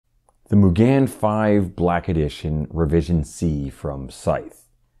The Mugen 5 Black Edition REV.C from Scythe.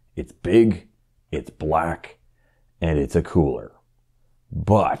 It's big, it's black, and it's a cooler.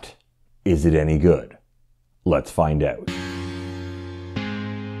 But is it any good? Let's find out.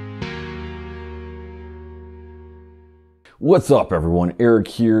 What's up everyone, Erik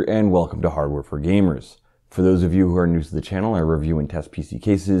here and welcome to Hardware for Gamers. For those of you who are new to the channel, I review and test PC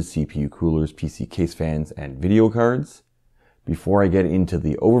cases, CPU coolers, PC case fans, and video cards. Before I get into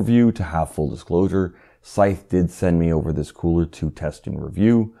the overview, to have full disclosure, Scythe did send me over this cooler to test and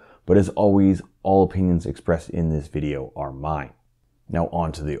review, but as always, all opinions expressed in this video are mine. Now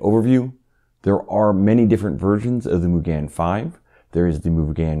on to the overview. There are many different versions of the Mugen 5. There is the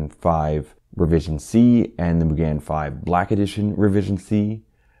Mugen 5 REV.C and the Mugen 5 Black Edition REV.C.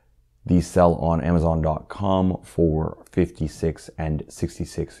 These sell on Amazon.com for $56 and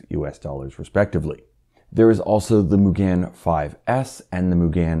 $66 US respectively. There is also the Mugen 5S and the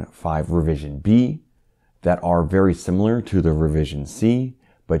Mugen 5 REV.B that are very similar to the REV.C,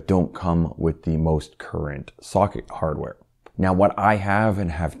 but don't come with the most current socket hardware. Now what I have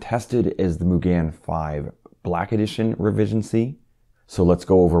and have tested is the Mugen 5 Black Edition REV.C. So let's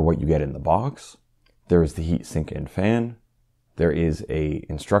go over what you get in the box. There is the heatsink and fan. There is a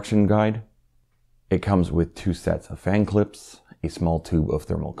instruction guide. It comes with 2 sets of fan clips, a small tube of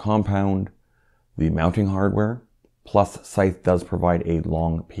thermal compound, the mounting hardware, plus Scythe does provide a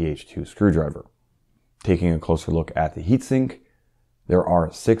long PH2 screwdriver. Taking a closer look at the heatsink, there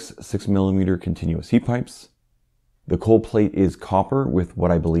are 6 6mm continuous heat pipes. The cold plate is copper with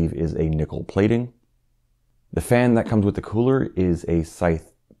what I believe is a nickel plating. The fan that comes with the cooler is a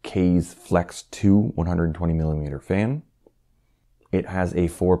Scythe K's Flex 2 120mm fan. It has a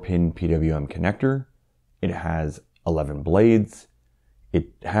 4-pin PWM connector. It has 11 blades.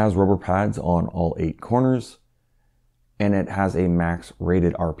 It has rubber pads on all 8 corners, and it has a max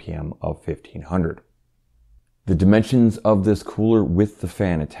rated RPM of 1500. The dimensions of this cooler with the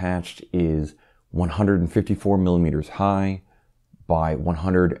fan attached is 154 millimeters high by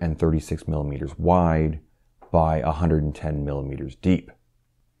 136 millimeters wide by 110 millimeters deep.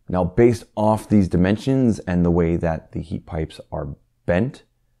 Now, based off these dimensions and the way that the heat pipes are bent,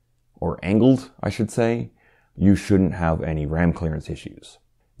 or angled, I should say, you shouldn't have any RAM clearance issues.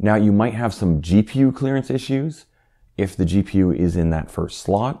 Now, you might have some GPU clearance issues if the GPU is in that first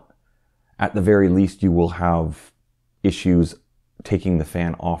slot. At the very least, you will have issues taking the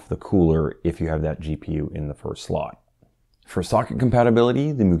fan off the cooler if you have that GPU in the first slot. For socket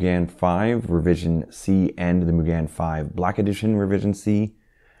compatibility, the Mugen 5 REV.C and the Mugen 5 Black Edition REV.C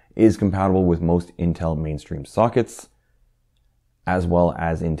is compatible with most Intel mainstream sockets, as well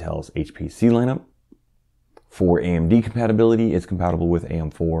as Intel's HPC lineup. For AMD compatibility, it's compatible with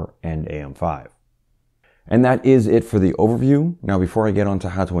AM4 and AM5. And that is it for the overview. Now, before I get on to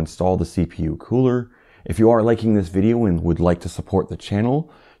how to install the CPU cooler, if you are liking this video and would like to support the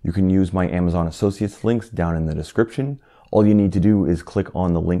channel, you can use my Amazon Associates links down in the description. All you need to do is click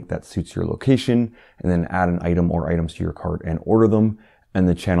on the link that suits your location and then add an item or items to your cart and order them, and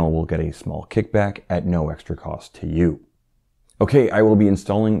the channel will get a small kickback at no extra cost to you. Okay, I will be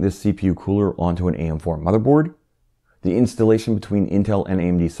installing this CPU cooler onto an AM4 motherboard. The installation between Intel and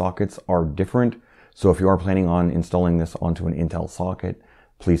AMD sockets are different, so if you are planning on installing this onto an Intel socket,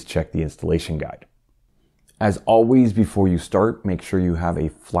 please check the installation guide. As always, before you start, make sure you have a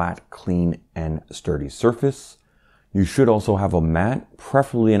flat, clean, and sturdy surface. You should also have a mat,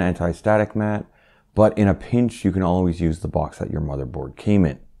 preferably an anti-static mat, but in a pinch, you can always use the box that your motherboard came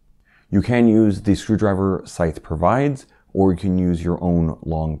in. You can use the screwdriver Scythe provides, or you can use your own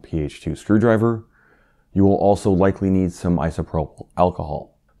long PH2 screwdriver. You will also likely need some isopropyl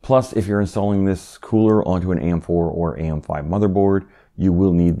alcohol. Plus, if you're installing this cooler onto an AM4 or AM5 motherboard, you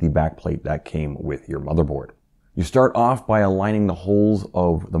will need the backplate that came with your motherboard. You start off by aligning the holes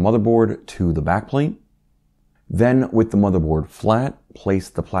of the motherboard to the backplate. Then, with the motherboard flat, place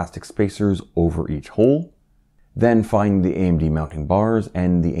the plastic spacers over each hole. Then find the AMD mounting bars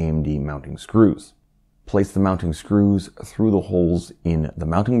and the AMD mounting screws. Place the mounting screws through the holes in the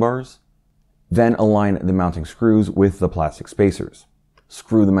mounting bars. Then align the mounting screws with the plastic spacers.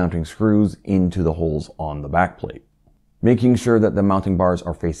 Screw the mounting screws into the holes on the backplate, making sure that the mounting bars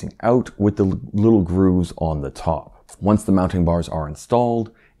are facing out with the little grooves on the top. Once the mounting bars are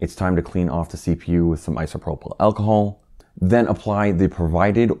installed, it's time to clean off the CPU with some isopropyl alcohol. Then apply the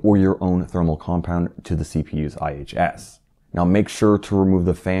provided or your own thermal compound to the CPU's IHS. Now make sure to remove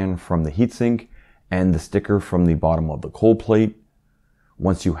the fan from the heatsink and the sticker from the bottom of the cold plate.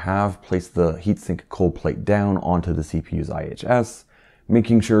 Once you have, place the heatsink cold plate down onto the CPU's IHS,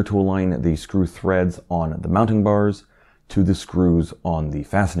 making sure to align the screw threads on the mounting bars to the screws on the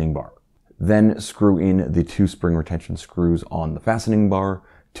fastening bar. Then screw in the 2 spring retention screws on the fastening bar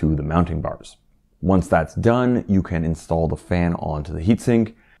to the mounting bars. Once that's done, you can install the fan onto the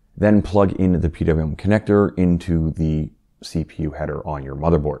heatsink, then plug in the PWM connector into the CPU header on your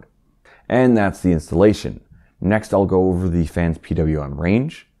motherboard. And that's the installation. Next, I'll go over the fan's PWM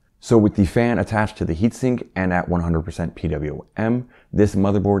range. So with the fan attached to the heatsink and at 100% PWM, this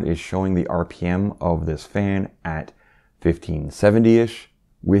motherboard is showing the RPM of this fan at 1570-ish,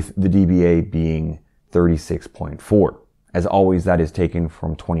 with the dBA being 36.4. As always, that is taken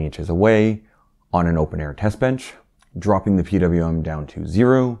from 20 inches away on an open air test bench. Dropping the PWM down to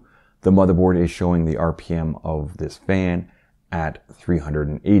 0, the motherboard is showing the RPM of this fan at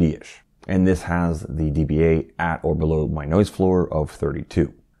 380-ish. And this has the dBA at or below my noise floor of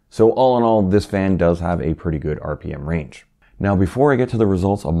 32. So all in all, this fan does have a pretty good RPM range. Now, before I get to the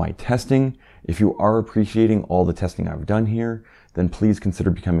results of my testing, if you are appreciating all the testing I've done here, then please consider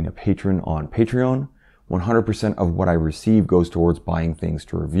becoming a patron on Patreon. 100% of what I receive goes towards buying things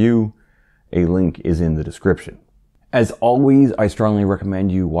to review. A link is in the description. As always, I strongly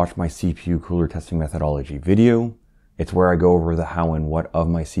recommend you watch my CPU cooler testing methodology video. It's where I go over the how and what of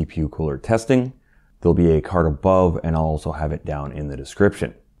my CPU cooler testing. There'll be a card above, and I'll also have it down in the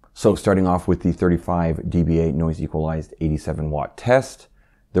description. So starting off with the 35 dBA noise equalized 87 watt test,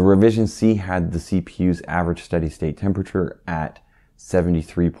 the revision C had the CPU's average steady state temperature at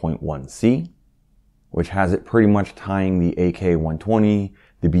 73.1 C, which has it pretty much tying the AK120,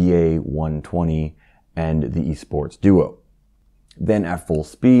 the BA120, and the eSports Duo. Then at full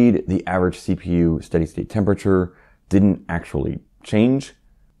speed, the average CPU steady state temperature didn't actually change.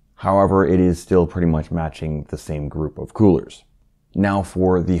 However, it is still pretty much matching the same group of coolers. Now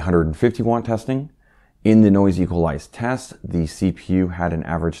for the 150 watt testing. In the noise equalized test, the CPU had an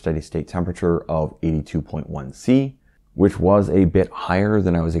average steady state temperature of 82.1 C, which was a bit higher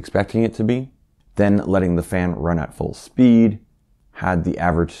than I was expecting it to be. Then letting the fan run at full speed had the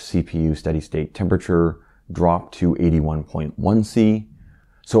average CPU steady state temperature drop to 81.1 C.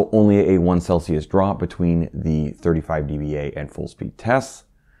 So only a 1 Celsius drop between the 35 dBA and full speed tests.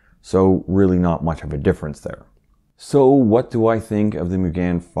 So really not much of a difference there. So what do I think of the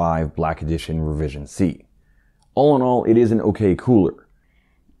Mugen 5 Black Edition REV.C? All in all, it is an okay cooler.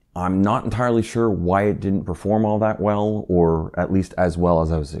 I'm not entirely sure why it didn't perform all that well, or at least as well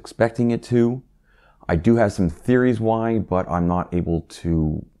as I was expecting it to. I do have some theories why, but I'm not able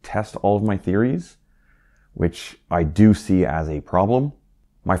to test all of my theories, which I do see as a problem.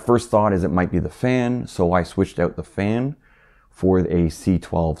 My first thought is it might be the fan, so I switched out the fan for a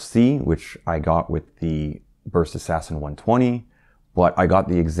C12C, which I got with the Burst Assassin 120, but I got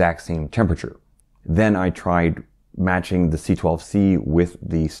the exact same temperature. Then I tried matching the C12C with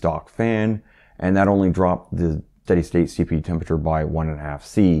the stock fan, and that only dropped the steady state CPU temperature by 1.5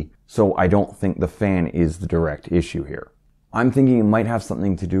 C, so I don't think the fan is the direct issue here. I'm thinking it might have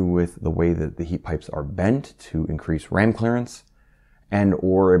something to do with the way that the heat pipes are bent to increase RAM clearance, and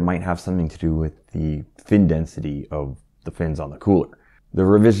or it might have something to do with the fin density of the fins on the cooler. The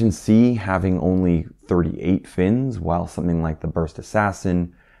Revision C having only 38 fins, while something like the Burst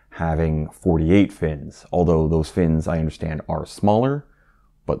Assassin having 48 fins, although those fins I understand are smaller,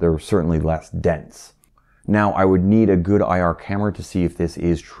 but they're certainly less dense. Now I would need a good IR camera to see if this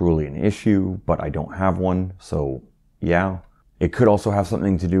is truly an issue, but I don't have one, so yeah. It could also have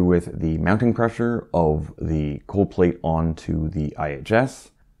something to do with the mounting pressure of the cold plate onto the IHS,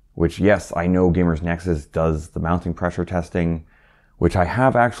 which yes, I know Gamers Nexus does the mounting pressure testing, which I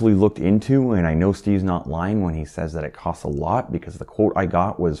have actually looked into, and I know Steve's not lying when he says that it costs a lot, because the quote I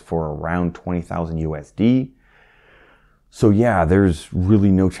got was for around 20,000 USD. So yeah, there's really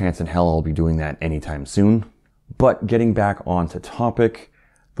no chance in hell I'll be doing that anytime soon. But getting back onto topic,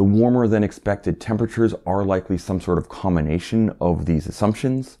 the warmer than expected temperatures are likely some sort of combination of these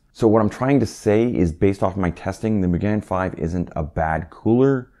assumptions. So what I'm trying to say is, based off my testing, the Mugen 5 isn't a bad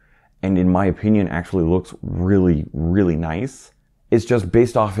cooler, and in my opinion actually looks really, really nice. It's just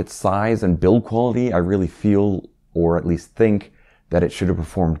based off its size and build quality, I really feel, or at least think, that it should have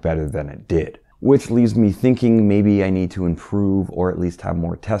performed better than it did. Which leaves me thinking maybe I need to improve or at least have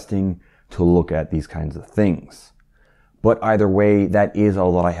more testing to look at these kinds of things. But either way, that is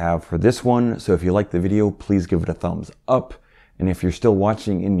all that I have for this one. So if you liked the video, please give it a thumbs up. And if you're still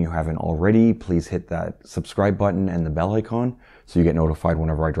watching and you haven't already, please hit that subscribe button and the bell icon so you get notified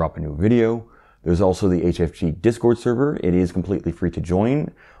whenever I drop a new video. There's also the HFG Discord server. It is completely free to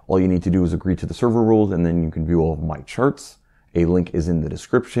join. All you need to do is agree to the server rules, and then you can view all of my charts. A link is in the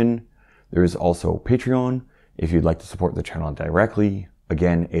description. There is also Patreon if you'd like to support the channel directly.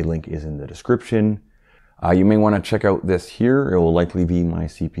 Again, a link is in the description. You may want to check out this here. It will likely be my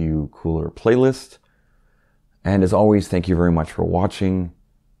CPU cooler playlist. And as always, thank you very much for watching,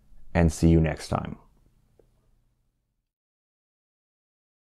 and see you next time.